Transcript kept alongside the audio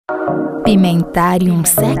Pimentarium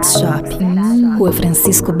Sex Shop. Rua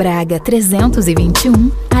Francisco Braga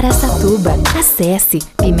 321, Araçatuba. Acesse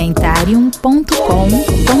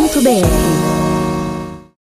pimentarium.com.br.